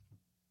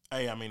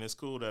Hey, I mean, it's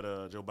cool that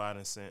Joe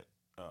Biden sent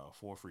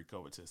 4 free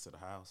COVID tests to the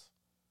house,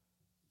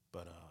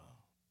 but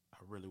I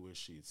really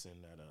wish he'd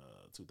send that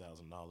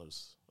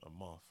 $2,000 a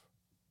month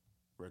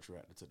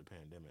retroactive to the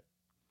pandemic.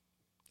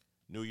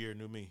 New year,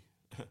 new me.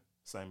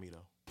 Same me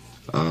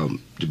though.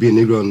 To be a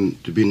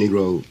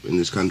Negro in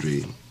this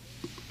country,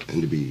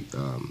 and to be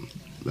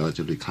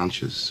relatively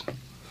conscious,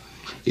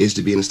 is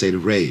to be in a state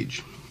of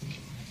rage,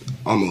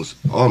 almost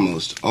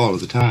all of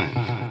the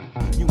time.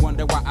 You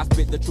wonder why I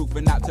spit the truth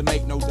and not to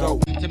make no dough.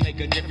 To make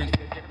a difference.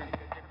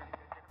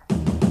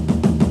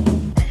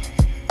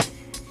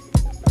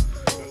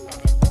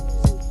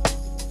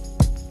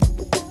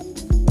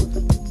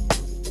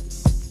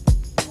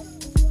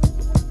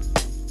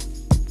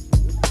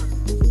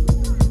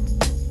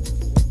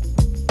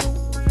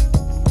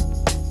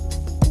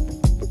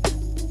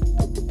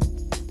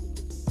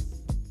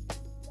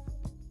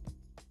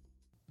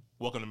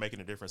 Welcome to Making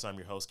a Difference. I'm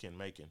your host, Ken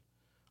Macon.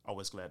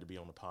 Always glad to be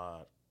on the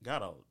pod.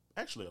 Got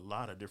actually a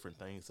lot of different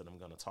things that I'm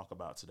going to talk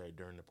about today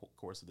during the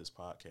course of this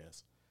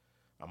podcast.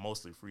 I'm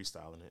mostly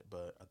freestyling it,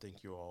 but I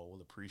think you all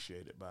will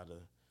appreciate it by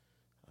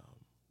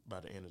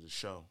the end of the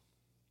show.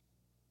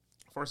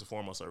 First and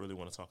foremost, I really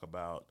want to talk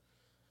about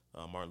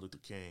Martin Luther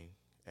King,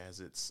 as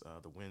it's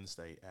the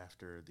Wednesday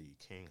after the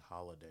King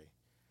holiday.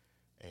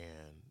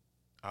 And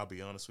I'll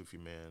be honest with you,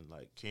 man,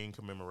 like King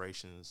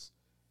commemorations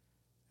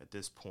at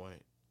this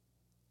point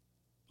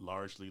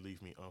largely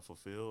leave me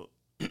unfulfilled.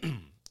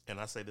 And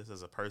I say this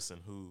as a person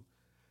who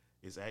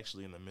is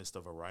actually in the midst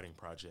of a writing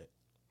project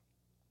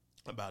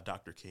about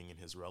Dr. King and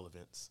his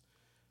relevance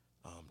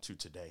to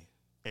today.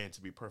 And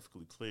to be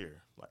perfectly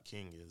clear, like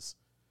King is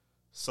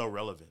so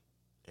relevant,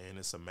 and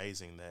it's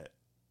amazing that,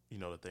 you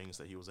know, the things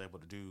that he was able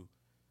to do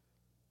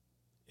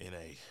in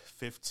a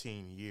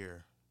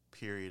 15-year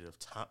period of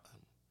time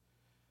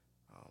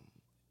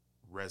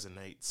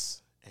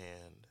resonates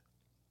and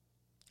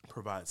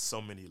provides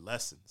so many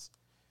lessons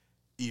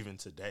even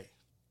today.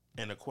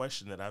 And a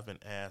question that I've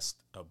been asked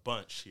a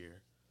bunch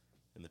here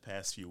in the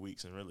past few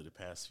weeks and really the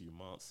past few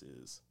months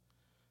is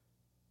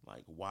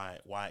like, why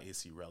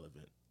is he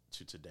relevant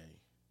to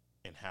today,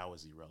 and how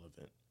is he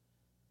relevant?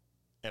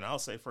 And I'll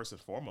say first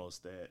and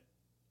foremost that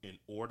in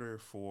order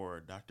for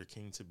Dr.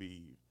 King to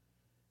be,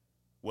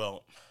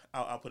 well,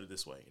 I'll put it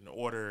this way: in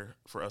order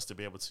for us to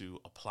be able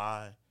to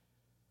apply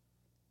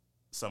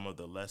some of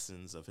the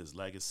lessons of his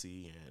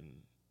legacy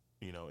and,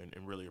 you know,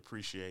 and really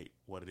appreciate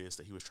what it is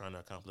that he was trying to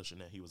accomplish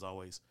and that he was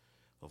always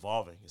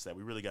evolving, is that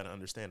we really got to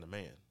understand the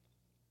man.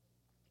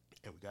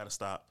 And we got to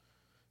stop,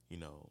 you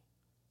know,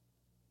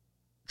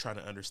 trying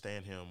to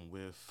understand him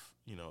with,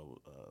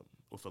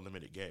 with a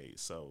limited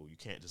gaze. So you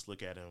can't just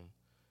look at him,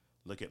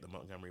 look at the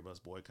Montgomery bus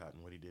boycott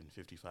and what he did in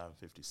 55 and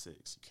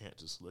 56. You can't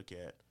just look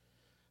at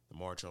the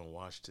March on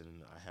Washington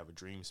and I Have a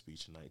Dream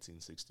speech in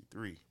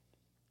 1963.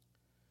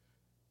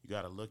 You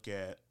got to look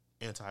at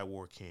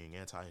anti-war King,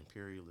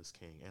 anti-imperialist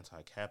King,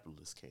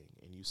 anti-capitalist King.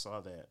 And you saw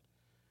that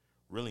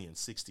really in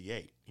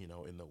 68, you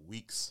know, in the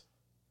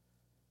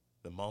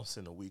months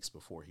and the weeks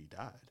before he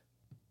died.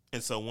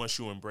 And so once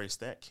you embrace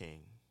that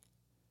King,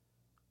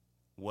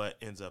 what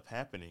ends up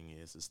happening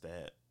is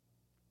that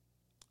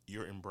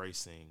you're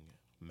embracing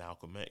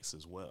Malcolm X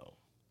as well.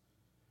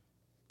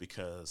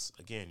 Because,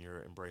 again,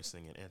 you're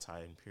embracing an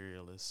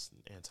anti-imperialist,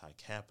 an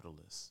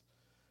anti-capitalist.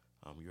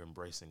 You're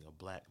embracing a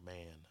black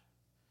man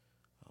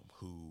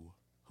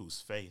whose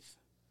faith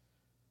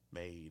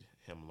made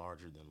him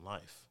larger than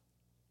life.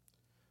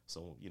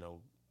 So, you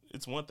know,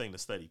 it's one thing to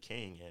study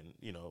King, and,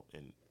 you know,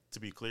 and to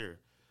be clear,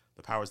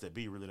 the powers that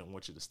be really don't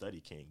want you to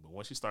study King. But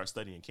once you start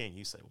studying King,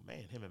 you say, well,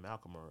 man, him and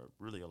Malcolm are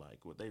really alike.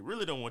 What they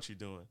really don't want you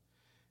doing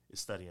is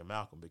studying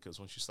Malcolm, because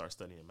once you start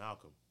studying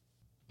Malcolm,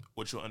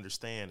 what you'll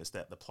understand is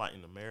that the plight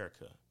in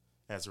America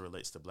as it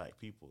relates to black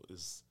people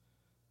is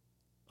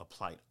a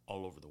plight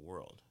all over the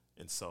world.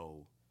 And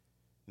so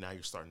now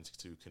you're starting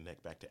to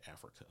connect back to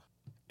Africa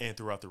and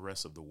throughout the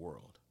rest of the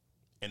world.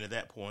 And at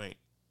that point,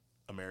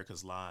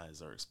 America's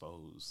lies are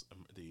exposed.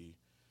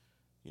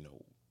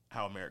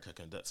 How America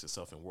conducts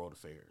itself in world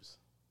affairs,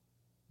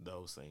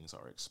 those things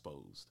are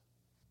exposed.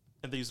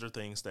 And these are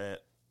things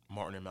that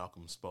Martin and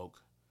Malcolm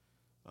spoke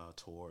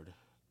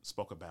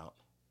about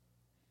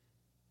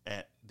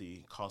at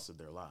the cost of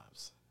their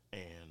lives.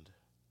 And,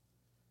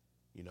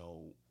 you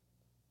know,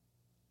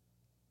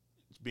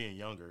 being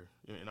younger,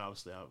 and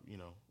obviously,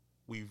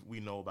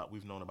 we've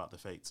known about the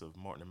fates of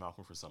Martin and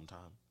Malcolm for some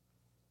time.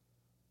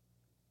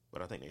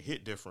 But I think they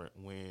hit different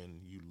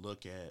when you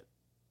look at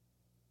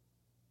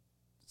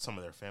some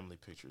of their family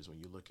pictures, when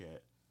you look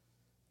at,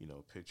 you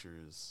know,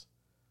 pictures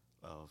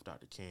of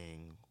Dr.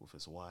 King with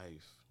his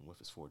wife and with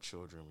his 4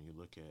 children, when you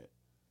look at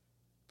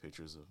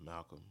pictures of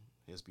Malcolm,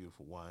 his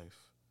beautiful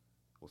wife,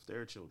 with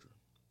their children,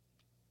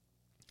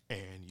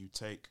 and you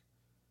take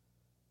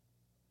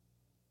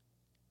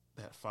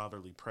that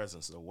fatherly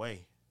presence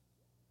away,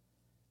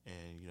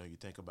 and, you know, you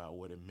think about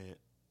what it meant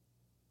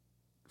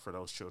for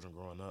those children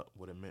growing up,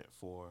 what it meant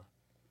for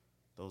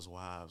those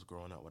wives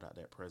growing up without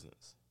that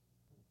presence.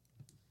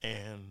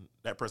 And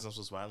that presence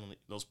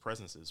those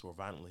presences were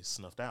violently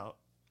snuffed out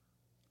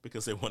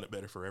because they want it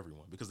better for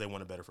everyone, because they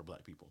want it better for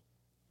black people.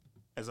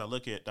 As I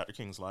look at Dr.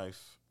 King's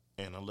life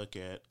and I look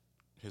at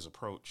his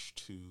approach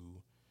to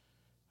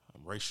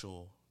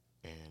racial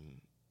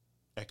and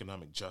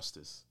economic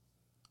justice,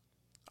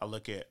 I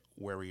look at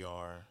where we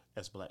are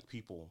as black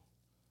people,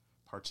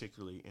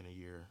 particularly in a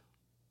year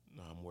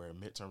where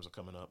midterms are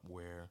coming up,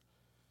 where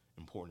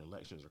important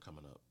elections are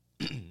coming up.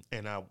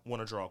 And I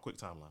want to draw a quick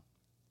timeline.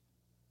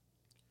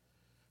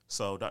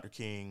 So Dr.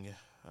 King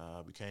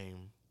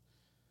became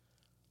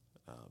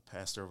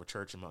pastor of a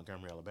church in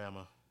Montgomery,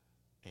 Alabama,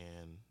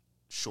 and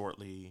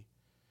shortly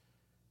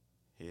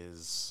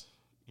his,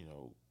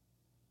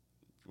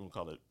 we'll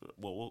call it,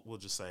 we'll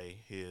just say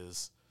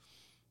his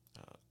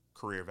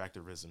career of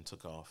activism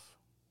took off,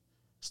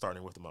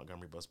 starting with the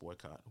Montgomery bus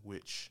boycott,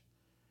 which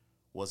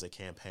was a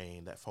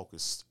campaign that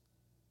focused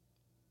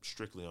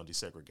strictly on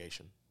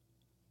desegregation.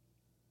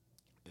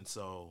 And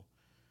so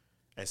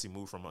as he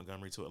moved from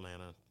Montgomery to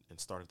Atlanta and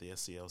started the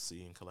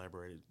SCLC and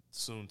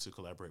soon to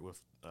collaborate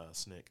with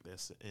SNCC,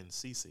 the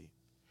NCC,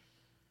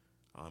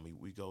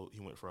 he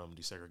went from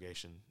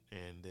desegregation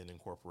and then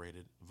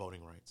incorporated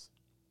voting rights.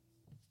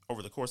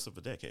 Over the course of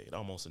a decade,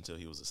 almost until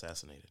he was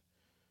assassinated,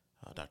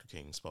 Dr.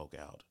 King spoke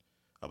out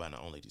about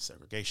not only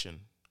desegregation,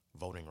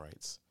 voting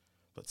rights,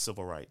 but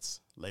civil rights,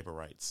 labor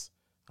rights,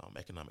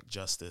 economic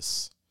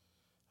justice,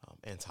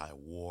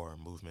 anti-war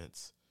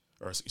movements,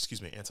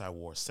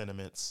 anti-war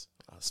sentiments,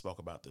 spoke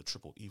about the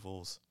triple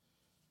evils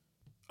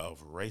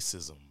of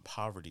racism,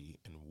 poverty,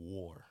 and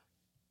war.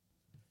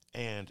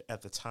 And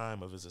at the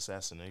time of his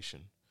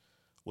assassination,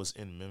 was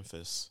in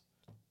Memphis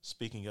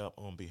speaking up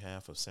on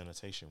behalf of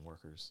sanitation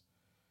workers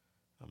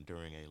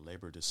during a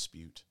labor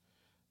dispute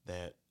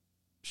that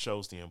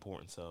shows the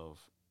importance of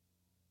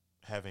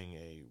having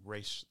a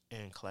race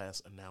and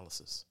class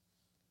analysis.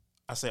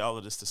 I say all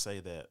of this to say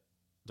that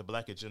the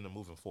black agenda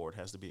moving forward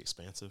has to be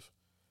expansive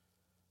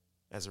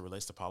as it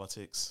relates to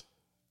politics.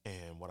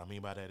 And what I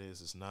mean by that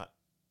is it's not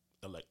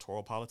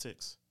electoral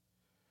politics,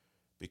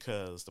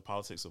 because the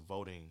politics of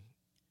voting,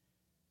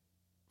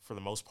 for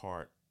the most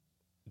part,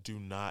 do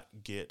not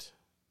get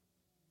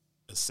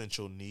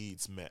essential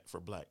needs met for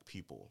black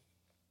people.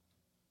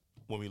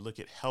 When we look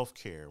at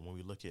healthcare, when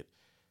we look at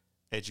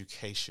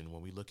education,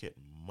 when we look at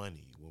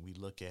money, when we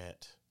look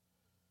at,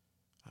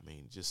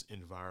 just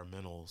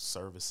environmental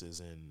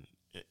services and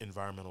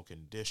environmental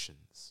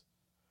conditions,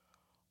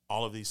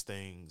 all of these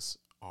things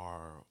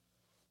are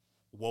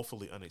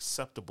woefully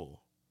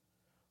unacceptable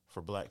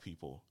for black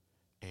people.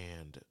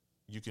 And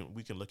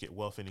we can look at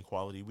wealth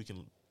inequality.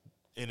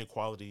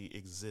 Inequality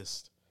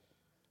exists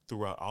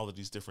throughout all of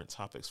these different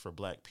topics for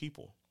black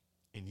people.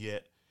 And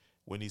yet,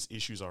 when these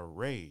issues are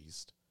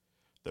raised,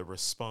 the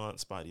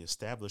response by the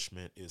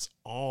establishment is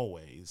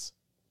always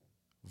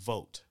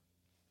vote.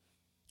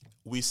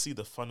 We see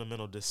the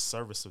fundamental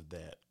disservice of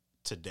that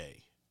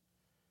today,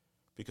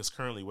 because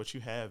currently what you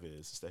have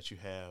is that you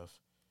have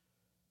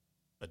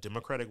a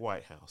Democratic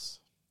White House,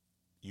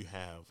 you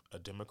have a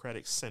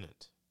Democratic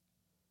Senate,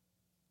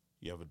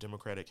 you have a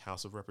Democratic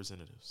House of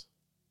Representatives,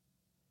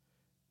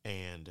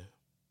 and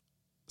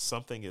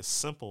something as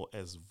simple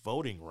as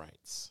voting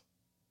rights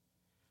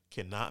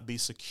cannot be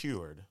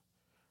secured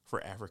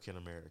for African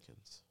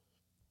Americans.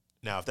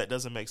 Now, if that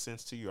doesn't make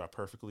sense to you, I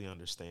perfectly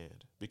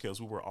understand, because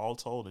we were all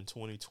told in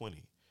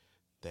 2020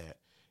 that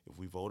if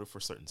we voted for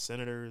certain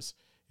senators,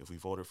 if we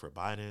voted for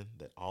Biden,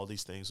 that all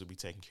these things would be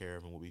taken care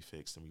of and would be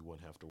fixed and we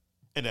wouldn't have to.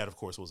 And that, of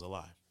course, was a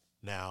lie.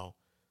 Now,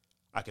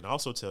 I can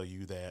also tell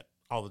you that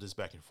all of this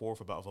back and forth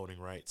about voting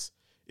rights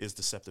is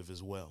deceptive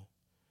as well,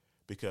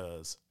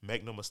 because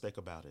make no mistake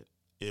about it,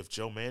 if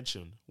Joe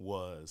Manchin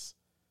was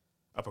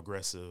a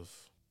progressive,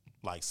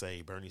 like,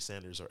 say, Bernie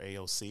Sanders or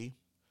AOC,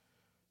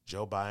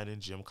 Joe Biden,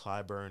 Jim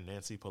Clyburn,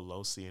 Nancy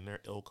Pelosi, and their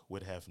ilk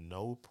would have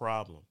no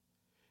problem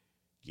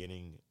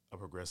getting a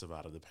progressive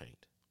out of the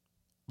paint.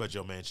 But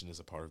Joe Manchin is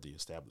a part of the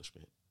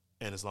establishment.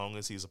 And as long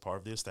as he's a part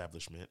of the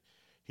establishment,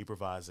 he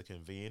provides a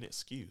convenient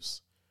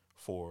excuse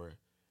for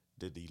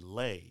the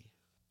delay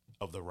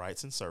of the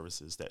rights and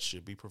services that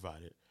should be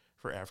provided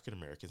for African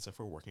Americans and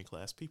for working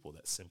class people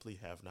that simply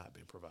have not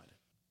been provided.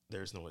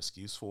 There's no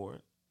excuse for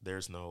it.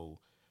 There's no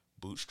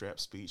bootstrap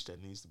speech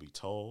that needs to be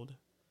told.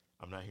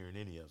 I'm not hearing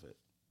any of it.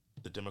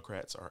 The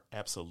Democrats are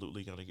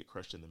absolutely going to get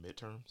crushed in the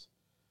midterms.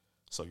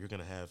 So you're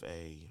going to have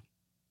a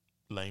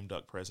lame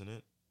duck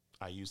president.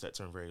 I use that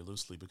term very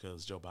loosely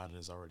because Joe Biden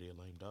is already a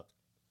lame duck,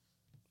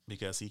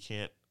 because he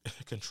can't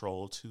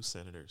control 2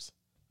 senators.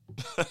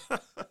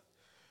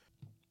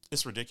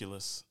 It's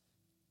ridiculous.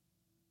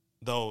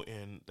 Though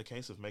in the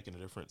case of making a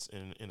difference,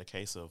 in the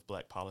case of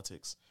black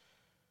politics,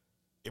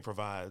 it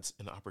provides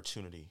an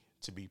opportunity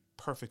to be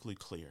perfectly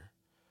clear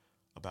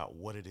about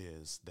what it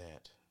is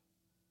that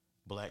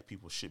black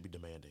people should be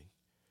demanding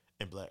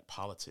and black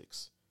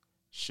politics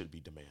should be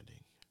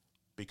demanding.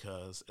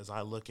 Because as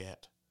I look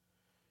at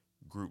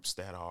groups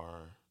that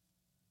are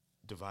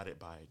divided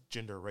by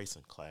gender, race,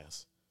 and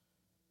class,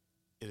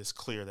 it is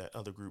clear that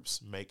other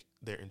groups make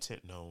their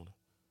intent known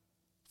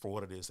for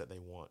what it is that they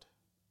want.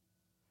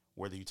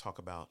 Whether you talk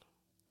about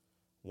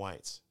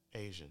whites,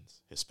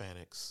 Asians,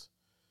 Hispanics,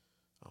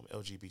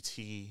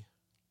 LGBT,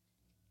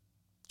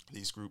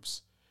 these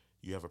groups,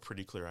 you have a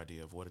pretty clear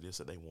idea of what it is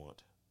that they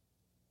want.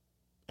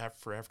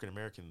 For African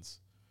Americans,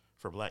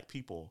 for Black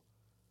people,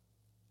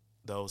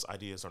 those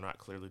ideas are not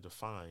clearly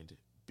defined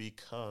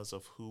because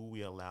of who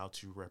we allow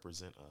to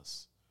represent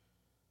us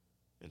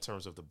in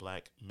terms of the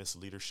Black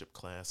misleadership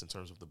class, in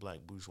terms of the Black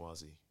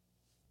bourgeoisie.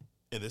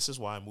 And this is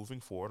why moving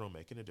forward on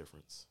Making a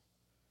Difference,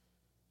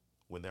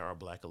 when there are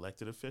Black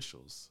elected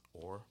officials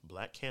or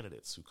Black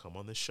candidates who come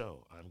on the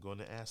show, I'm going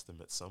to ask them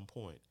at some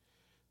point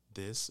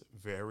this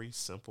very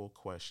simple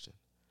question: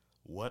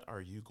 what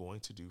are you going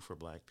to do for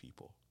Black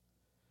people?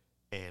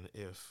 And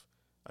if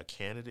a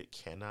candidate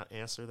cannot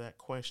answer that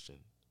question,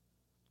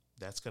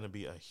 that's going to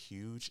be a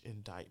huge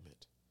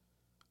indictment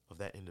of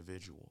that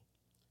individual.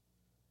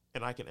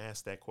 And I can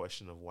ask that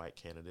question of white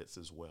candidates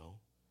as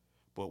well.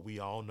 But we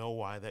all know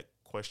why that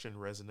question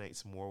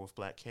resonates more with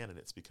Black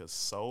candidates, because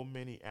so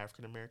many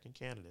African American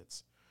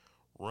candidates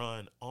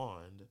run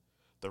on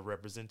the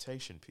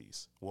representation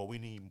piece. Well, we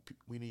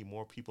need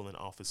more people in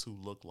office who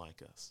look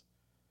like us.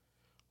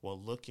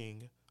 Well,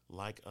 looking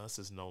like us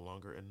is no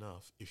longer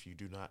enough if you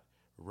do not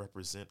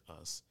represent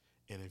us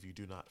and if you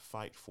do not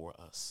fight for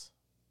us.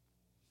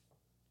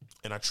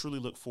 And I truly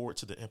look forward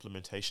to the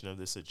implementation of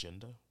this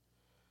agenda.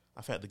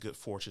 I've had the good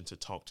fortune to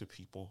talk to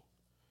people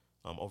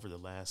over the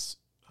last,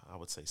 I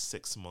would say,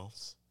 6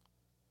 months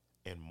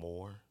and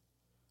more.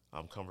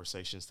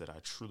 Conversations that I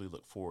truly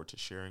look forward to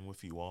sharing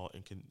with you all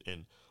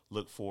and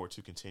look forward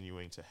to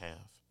continuing to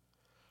have.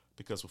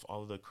 Because with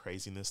all of the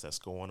craziness that's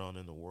going on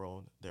in the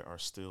world, there are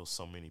still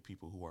so many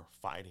people who are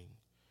fighting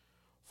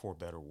for a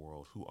better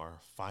world, who are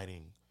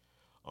fighting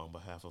on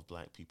behalf of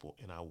Black people.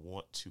 And I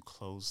want to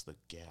close the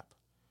gap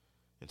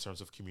in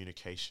terms of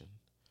communication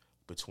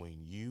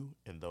between you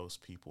and those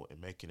people and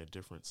making a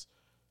difference.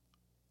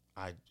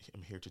 I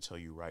am here to tell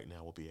you right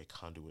now will be a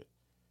conduit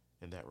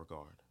in that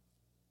regard.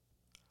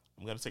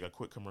 I'm going to take a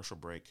quick commercial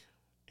break,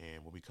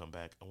 and when we come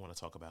back, I want to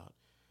talk about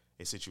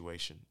a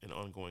situation, an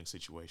ongoing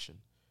situation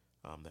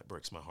that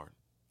breaks my heart.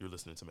 You're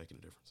listening to Making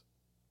a Difference.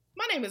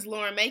 My name is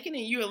Lauren Macon,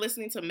 and you are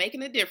listening to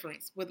Making a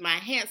Difference with my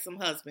handsome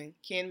husband,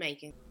 Ken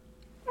Macon.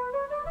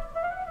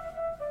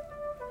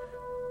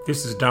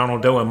 This is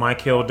Donald Doe and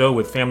Michael Doe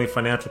with Family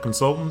Financial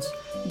Consultants.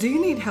 Do you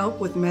need help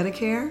with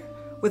Medicare,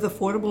 with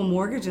affordable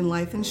mortgage and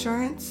life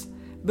insurance,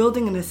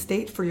 building an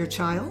estate for your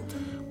child?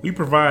 We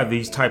provide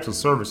these types of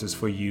services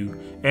for you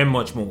and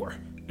much more.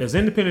 As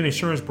independent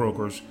insurance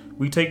brokers,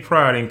 we take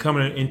pride in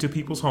coming into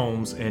people's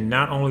homes and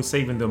not only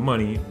saving them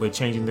money, but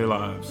changing their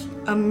lives.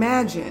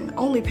 Imagine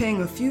only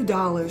paying a few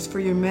dollars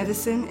for your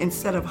medicine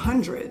instead of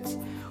hundreds,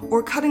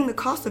 or cutting the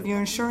cost of your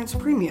insurance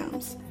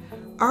premiums.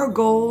 Our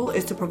goal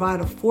is to provide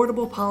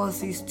affordable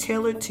policies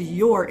tailored to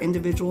your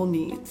individual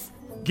needs.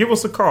 Give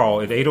us a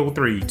call at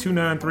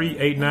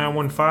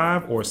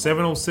 803-293-8915 or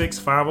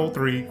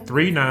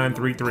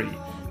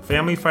 706-503-3933.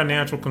 Family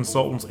Financial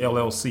Consultants,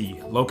 LLC,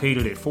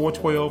 located at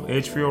 412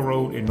 Edgefield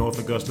Road in North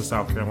Augusta,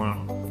 South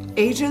Carolina.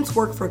 Agents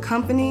work for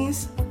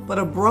companies, but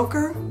a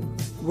broker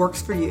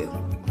works for you.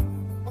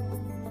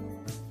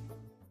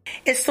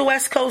 It's the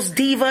West Coast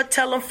Diva.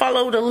 Tell them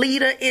follow the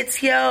leader.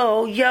 It's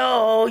yo.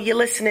 You're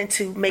listening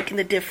to Making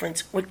the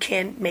Difference with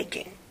Ken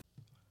Macon.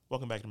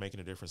 Welcome back to Making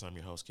a Difference. I'm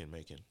your host, Ken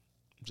Macon.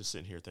 I'm just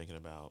sitting here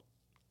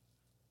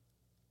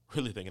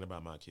really thinking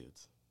about my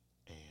kids.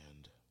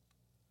 And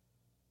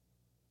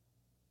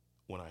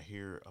when I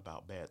hear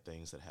about bad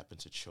things that happen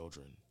to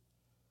children,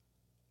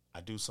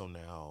 I do so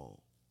now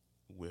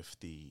with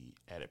the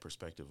added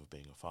perspective of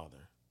being a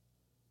father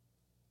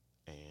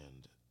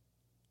and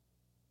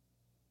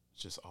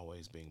just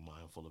always being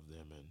mindful of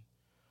them and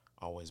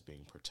always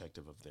being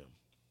protective of them.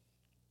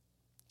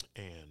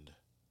 And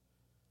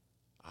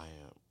I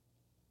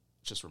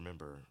just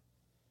remember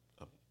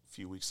a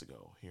few weeks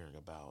ago hearing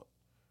about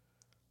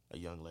a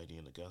young lady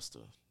in Augusta,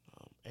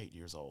 8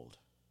 years old,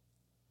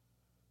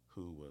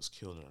 who was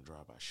killed in a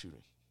drive-by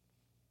shooting.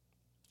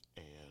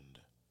 And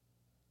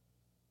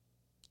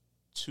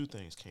two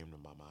things came to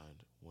my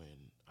mind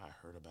when I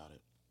heard about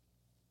it,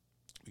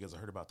 because I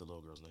heard about the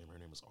little girl's name. Her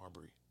name is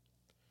Arbery.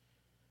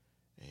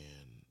 And,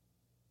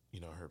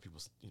 I heard people,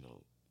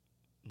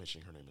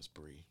 mentioning her name is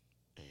Bree.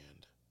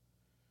 And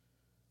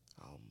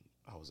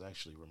I was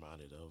actually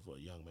reminded of a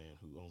young man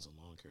who owns a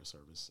lawn care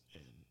service,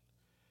 and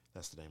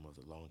that's the name of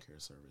the lawn care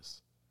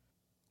service,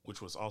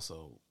 which was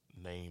also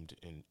named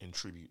in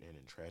tribute and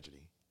in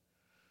tragedy.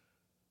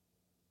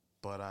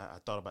 But I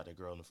thought about that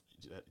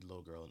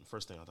little girl, and the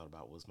first thing I thought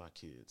about was my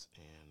kids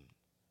and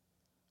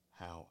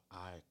how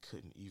I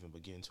couldn't even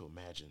begin to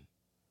imagine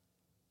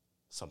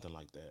something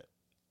like that,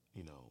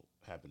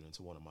 happening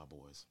to one of my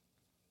boys.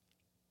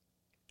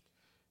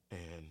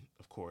 And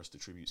of course, the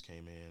tributes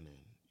came in,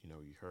 and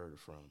you heard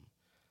from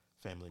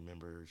family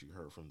members, you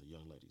heard from the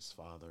young lady's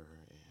father,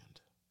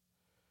 and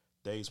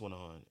days went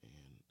on,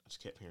 and I just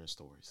kept hearing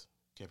stories.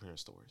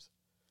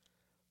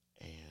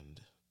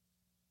 And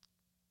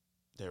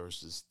there was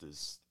just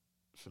this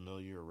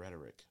familiar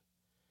rhetoric.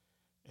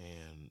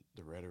 And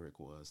the rhetoric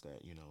was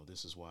that,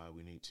 this is why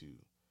we need to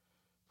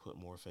put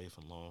more faith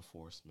in law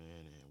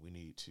enforcement, and we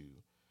need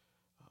to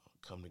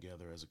come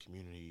together as a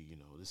community.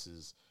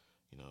 This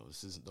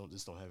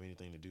don't have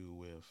anything to do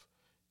with,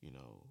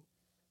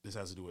 this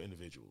has to do with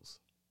individuals.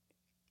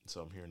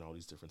 So I'm hearing all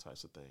these different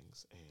types of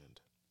things, and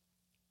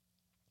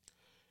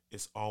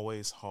it's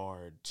always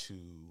hard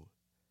to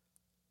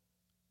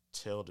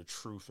tell the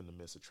truth in the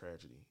midst of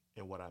tragedy.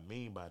 And what I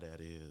mean by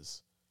that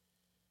is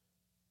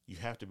you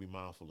have to be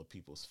mindful of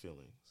people's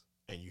feelings,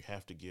 and you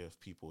have to give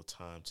people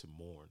time to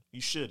mourn.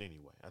 You should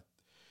anyway.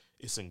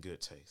 It's in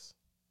good taste.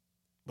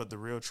 But the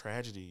real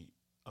tragedy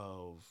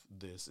of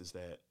this is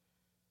that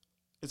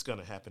it's going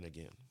to happen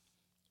again.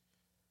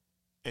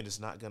 And it's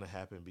not going to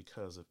happen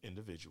because of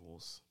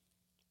individuals.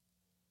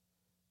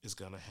 It's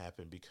going to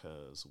happen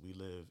because we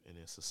live in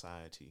a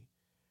society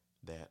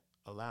that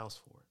allows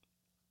for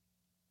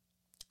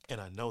it.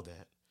 And I know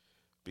that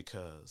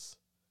because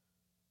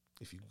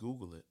if you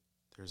Google it,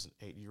 there's an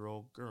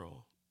 8-year-old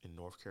girl in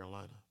North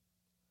Carolina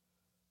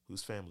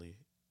whose family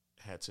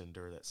had to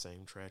endure that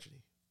same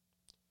tragedy.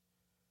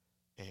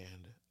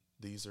 And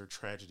these are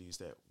tragedies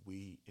that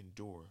we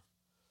endure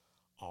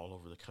all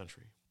over the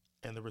country.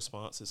 And the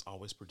response is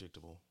always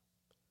predictable.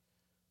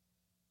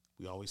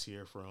 We always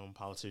hear from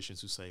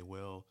politicians who say,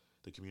 well,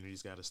 the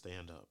community's got to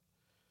stand up.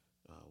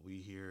 We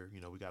hear,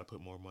 we got to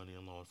put more money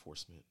in law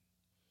enforcement.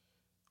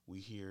 We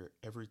hear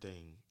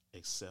everything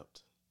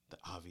except the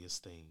obvious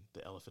thing,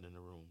 the elephant in the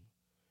room,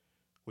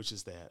 which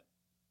is that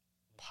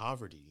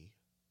poverty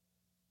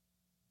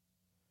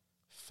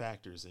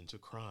factors into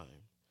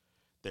crime.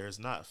 There's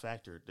not a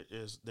factor.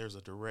 There's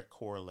a direct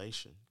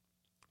correlation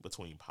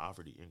between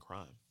poverty and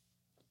crime.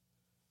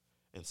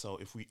 And so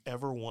if we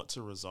ever want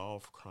to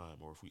resolve crime,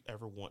 or if we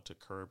ever want to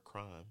curb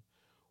crime,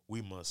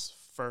 we must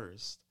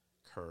first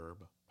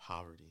curb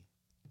poverty.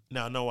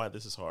 Now, I know why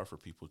this is hard for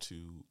people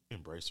to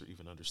embrace or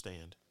even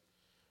understand,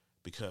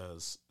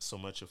 because so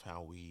much of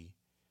how we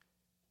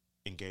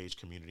engage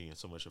community and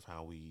so much of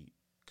how we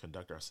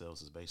conduct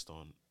ourselves is based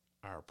on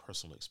our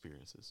personal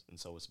experiences. And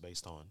so it's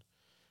based on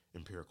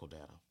empirical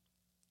data.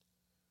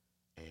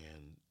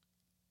 And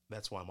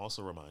that's why I'm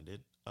also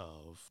reminded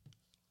of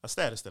a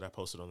status that I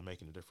posted on the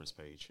Making a Difference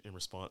page in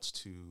response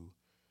to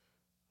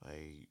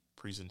a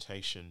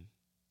presentation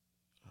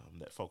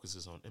that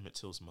focuses on Emmett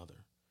Till's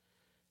mother.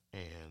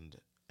 And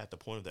at the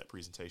point of that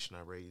presentation,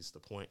 I raised the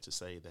point to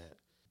say that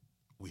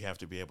we have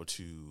to be able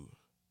to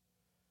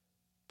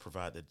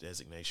provide the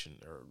designation,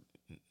 or,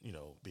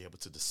 be able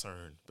to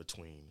discern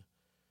between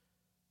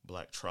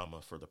Black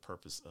trauma for the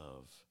purpose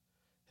of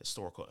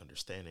historical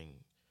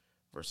understanding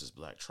versus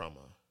Black trauma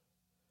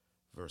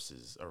or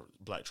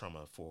Black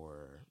trauma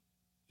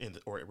in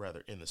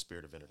the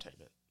spirit of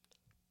entertainment.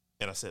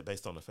 And I said,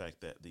 based on the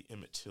fact that the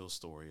Emmett Till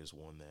story is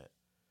one that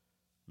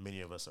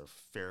many of us are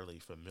fairly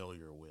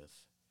familiar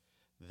with,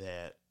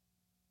 that,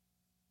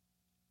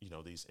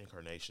 these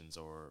incarnations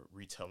or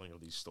retelling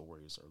of these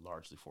stories are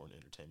largely for an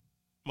entertainment.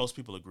 Most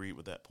people agreed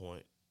with that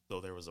point,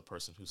 though there was a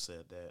person who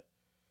said that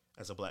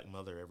as a Black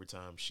mother, every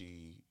time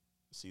she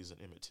sees an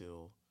Emmett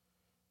Till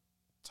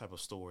type of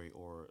story,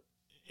 or,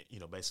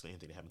 basically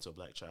anything that happened to a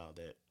Black child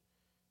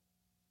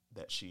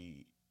that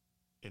she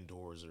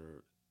endures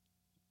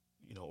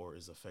or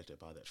is affected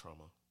by that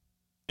trauma.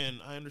 And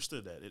I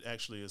understood that. It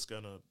actually is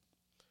going to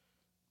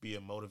be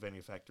a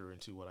motivating factor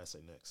into what I say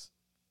next.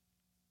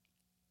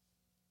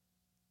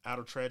 Out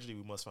of tragedy,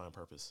 we must find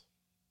purpose.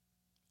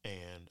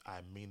 And I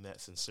mean that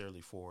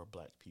sincerely for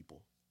Black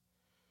people.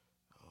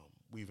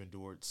 We've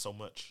endured so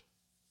much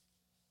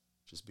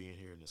just being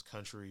here in this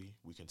country.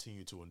 We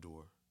continue to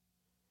endure.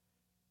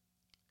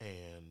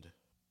 And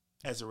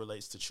as it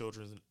relates to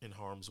children in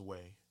harm's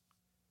way,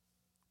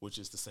 which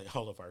is to say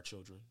all of our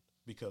children,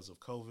 because of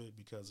COVID,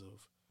 because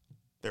of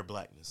their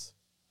Blackness,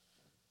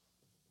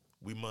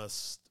 we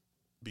must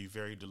be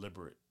very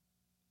deliberate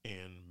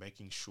in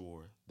making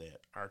sure that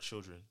our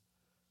children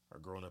are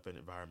growing up in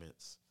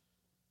environments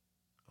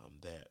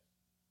that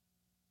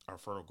are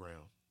fertile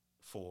ground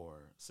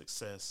for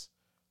success,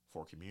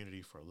 for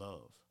community, for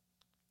love.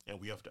 And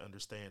we have to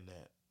understand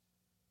that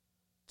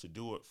to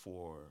do it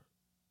for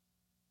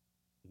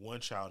one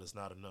child is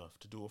not enough.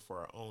 To do it for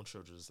our own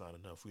children is not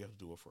enough. We have to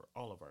do it for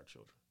all of our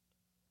children.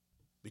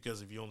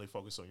 Because if you only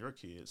focus on your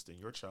kids, then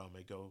your child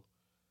may go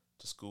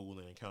to school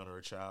and encounter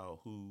a child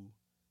who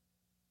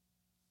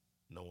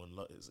no one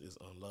is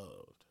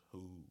unloved,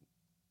 who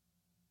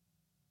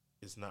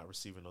is not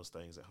receiving those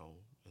things at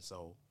home. And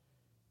so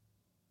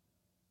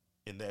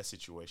in that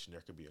situation,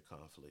 there could be a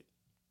conflict.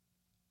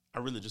 I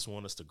really just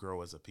want us to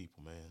grow as a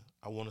people, man.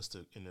 I want us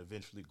to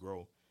eventually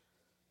grow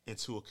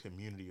into a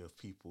community of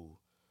people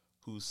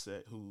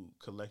who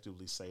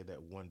collectively say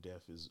that one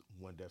death is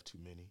one death too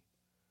many,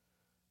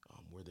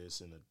 whether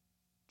it's in a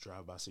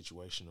drive-by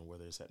situation or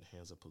whether it's at the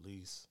hands of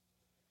police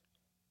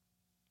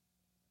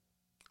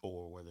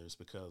or whether it's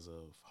because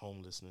of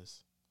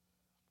homelessness.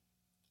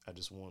 I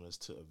just want us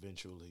to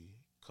eventually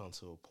come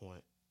to a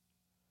point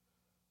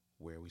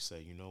where we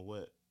say, you know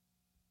what?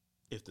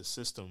 If the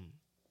system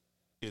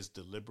is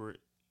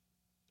deliberate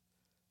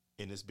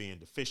and it's being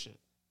deficient,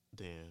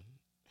 then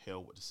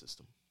hell with the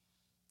system.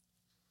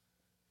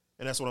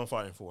 And that's what I'm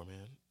fighting for,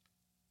 man.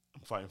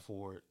 I'm fighting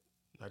for it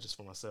not just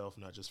for myself,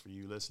 not just for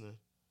you listening,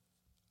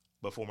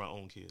 but for my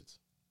own kids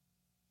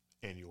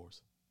and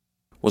yours.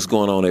 What's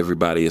going on,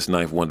 everybody? It's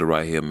Ninth Wonder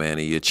right here, man,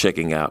 and you're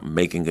checking out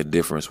Making a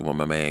Difference with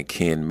my man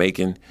Ken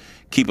Macon.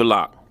 Keep it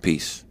locked.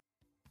 Peace.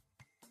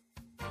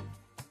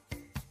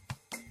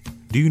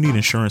 Do you need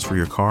insurance for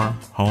your car,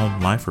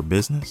 home, life, or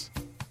business?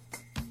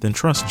 Then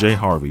trust Jay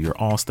Harvey, your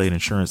Allstate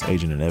insurance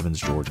agent in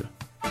Evans, Georgia.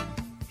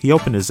 He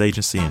opened his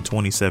agency in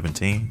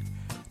 2017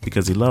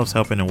 because he loves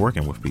helping and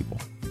working with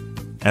people.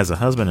 As a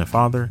husband and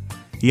father,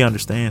 he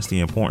understands the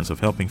importance of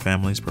helping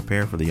families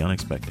prepare for the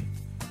unexpected.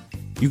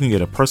 You can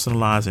get a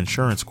personalized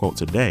insurance quote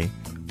today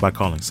by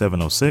calling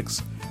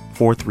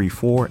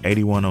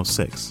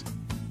 706-434-8106.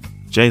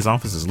 Jay's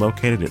office is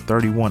located at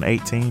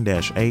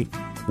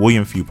 3118-8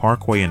 William Few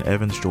Parkway in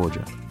Evans,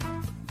 Georgia.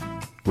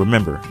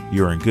 Remember,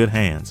 you're in good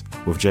hands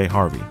with Jay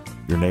Harvey,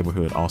 your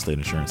neighborhood Allstate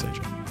insurance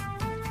agent.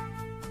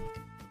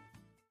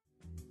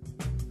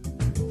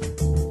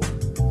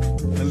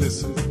 And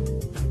listen.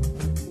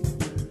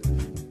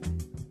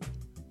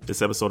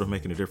 This episode of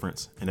Making a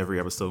Difference and every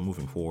episode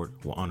moving forward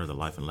will honor the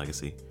life and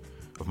legacy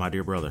of my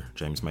dear brother,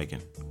 James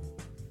Macon.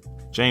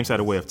 James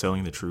had a way of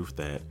telling the truth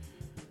that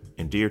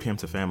endeared him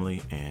to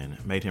family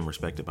and made him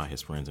respected by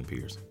his friends and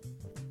peers.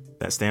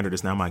 That standard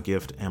is now my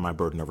gift and my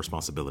burden of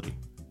responsibility.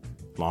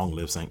 Long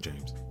live St.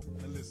 James.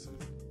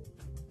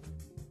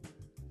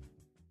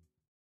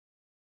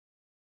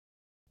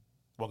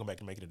 Welcome back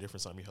to Making a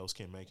Difference. I'm your host,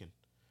 Ken Macon.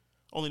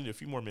 Only need a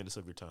few more minutes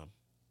of your time.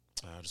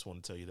 I just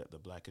want to tell you that the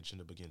Black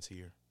Agenda begins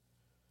here.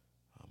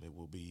 It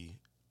will be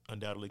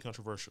undoubtedly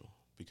controversial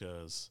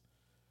because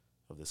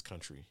of this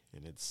country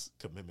and its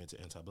commitment to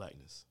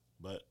anti-blackness.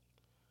 But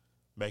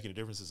Making a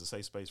Difference is a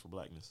safe space for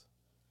blackness.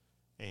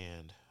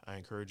 And I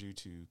encourage you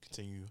to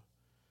continue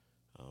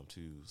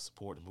to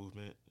support the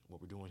movement,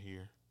 what we're doing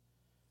here.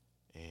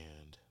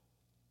 And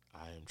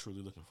I am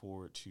truly looking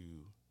forward to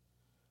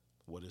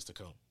what is to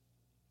come.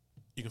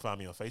 You can find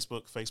me on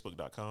Facebook,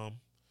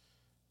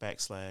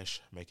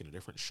 facebook.com/Making a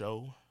Difference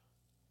Show,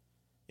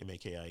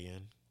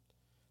 MAKIN.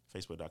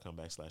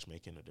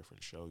 Facebook.com/Making a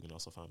Difference Show. You can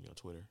also find me on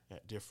Twitter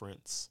at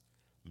Difference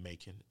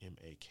Macon,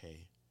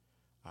 MAKIN.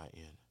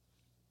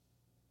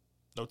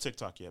 No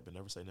TikTok yet, but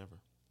never say never.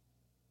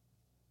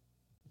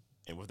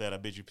 And with that, I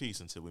bid you peace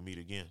until we meet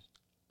again.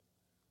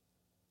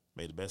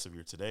 May the best of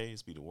your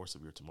todays be the worst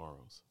of your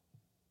tomorrows.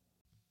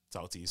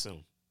 Talk to you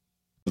soon.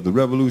 The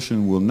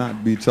revolution will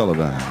not be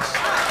televised.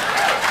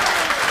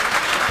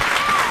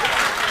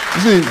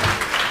 You see,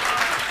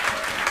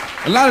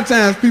 a lot of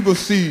times people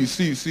see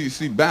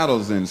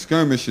battles and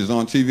skirmishes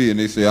on TV and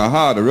they say,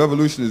 aha, the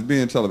revolution is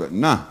being televised.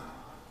 Nah,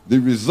 the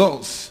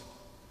results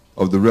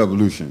of the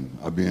revolution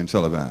are being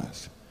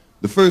televised.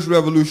 The first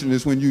revolution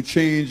is when you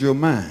change your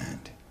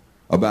mind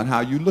about how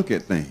you look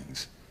at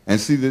things and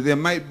see that there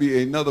might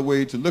be another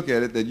way to look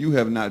at it that you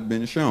have not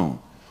been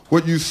shown.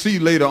 What you see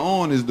later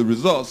on is the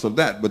results of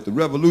that, but the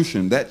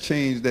revolution, that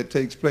change that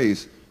takes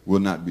place, will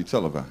not be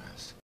televised.